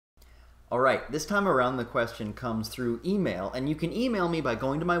All right, this time around the question comes through email, and you can email me by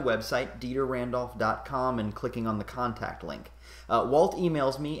going to my website, dieterrandolph.com, and clicking on the contact link. Walt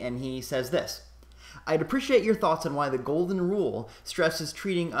emails me, and he says this: I'd appreciate your thoughts on why the golden rule stresses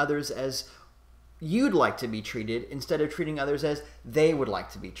treating others as you'd like to be treated instead of treating others as they would like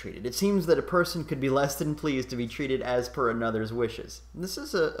to be treated. It seems that a person could be less than pleased to be treated as per another's wishes. This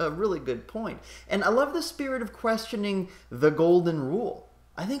is a really good point. And I love the spirit of questioning the golden rule.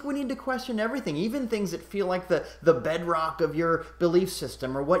 I think we need to question everything, even things that feel like the bedrock of your belief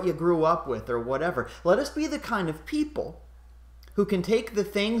system or what you grew up with or whatever. Let us be the kind of people who can take the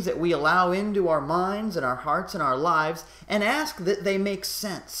things that we allow into our minds and our hearts and our lives and ask that they make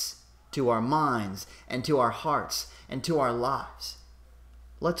sense to our minds and to our hearts and to our lives.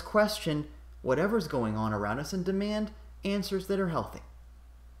 Let's question whatever's going on around us and demand answers that are healthy.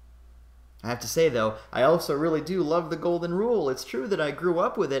 I have to say, though, I also really do love the golden rule. It's true that I grew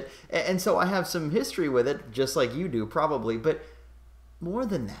up with it, and so I have some history with it, just like you do, probably. But more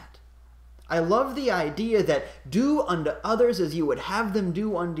than that, I love the idea that do unto others as you would have them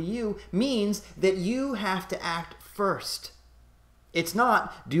do unto you means that you have to act first. It's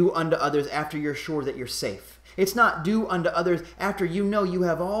not do unto others after you're sure that you're safe. It's not do unto others after you know you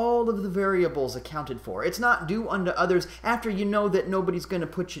have all of the variables accounted for. It's not do unto others after you know that nobody's going to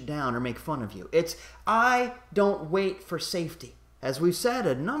put you down or make fun of you. It's I don't wait for safety. As we've said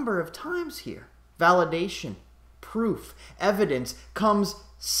a number of times here, validation, proof, evidence comes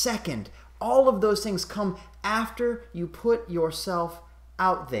second. All of those things come after you put yourself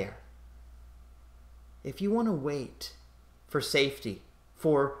out there. If you want to wait for safety,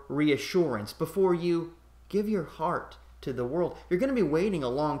 for reassurance, before you give your heart to the world, you're going to be waiting a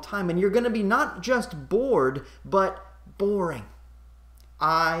long time, and you're going to be not just bored, but boring.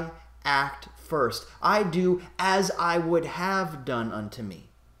 I act first. I do as I would have done unto me.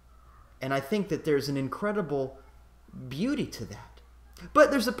 And I think that there's an incredible beauty to that.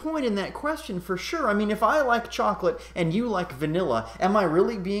 But there's a point in that question for sure. I mean, if I like chocolate and you like vanilla, am I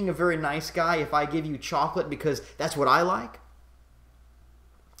really being a very nice guy if I give you chocolate because that's what I like?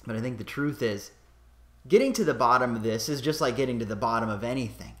 But I think the truth is, getting to the bottom of this is just like getting to the bottom of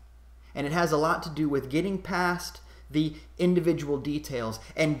anything. And it has a lot to do with getting past the individual details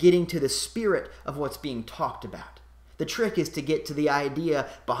and getting to the spirit of what's being talked about. The trick is to get to the idea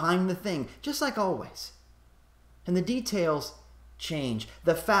behind the thing, just like always. And the details change.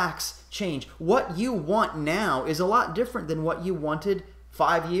 The facts change. What you want now is a lot different than what you wanted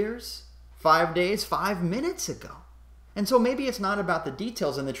 5 years, 5 days, 5 minutes ago. And so maybe it's not about the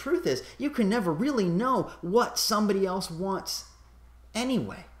details, and the truth is you can never really know what somebody else wants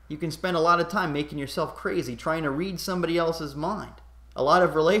anyway. You can spend a lot of time making yourself crazy trying to read somebody else's mind. A lot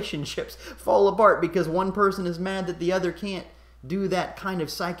of relationships fall apart because one person is mad that the other can't do that kind of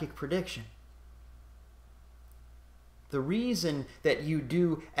psychic prediction. The reason that you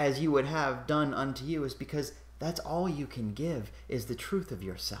do as you would have done unto you is because that's all you can give is the truth of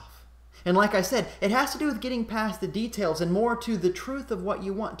yourself. And like I said, it has to do with getting past the details and more to the truth of what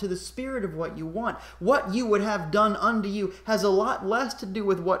you want, to the spirit of what you want. What you would have done unto you has a lot less to do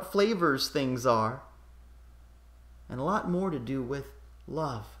with what flavors things are and a lot more to do with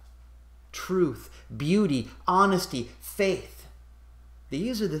love, truth, beauty, honesty, faith.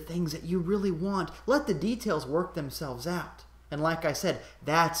 These are the things that you really want. Let the details work themselves out. And like I said,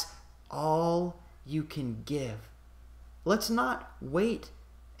 that's all you can give. Let's not wait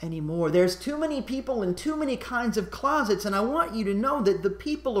anymore. There's too many people in too many kinds of closets, and I want you to know that the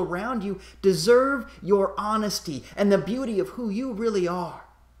people around you deserve your honesty and the beauty of who you really are.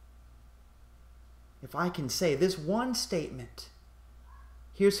 If I can say this one statement,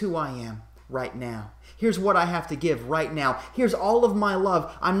 here's who I am right now. Here's what I have to give right now. Here's all of my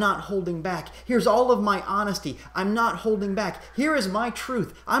love. I'm not holding back. Here's all of my honesty. I'm not holding back. Here is my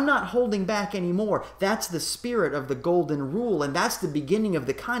truth. I'm not holding back anymore. That's the spirit of the golden rule, and that's the beginning of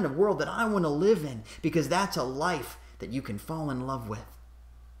the kind of world that I want to live in, because that's a life that you can fall in love with.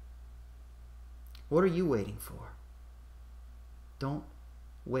 What are you waiting for? Don't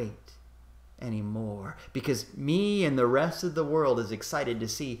wait anymore, because me and the rest of the world is excited to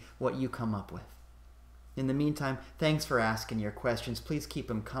see what you come up with. In the meantime, thanks for asking your questions. Please keep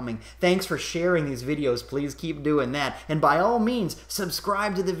them coming. Thanks for sharing these videos. Please keep doing that. And by all means,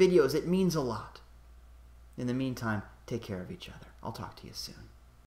 subscribe to the videos. It means a lot. In the meantime, take care of each other. I'll talk to you soon.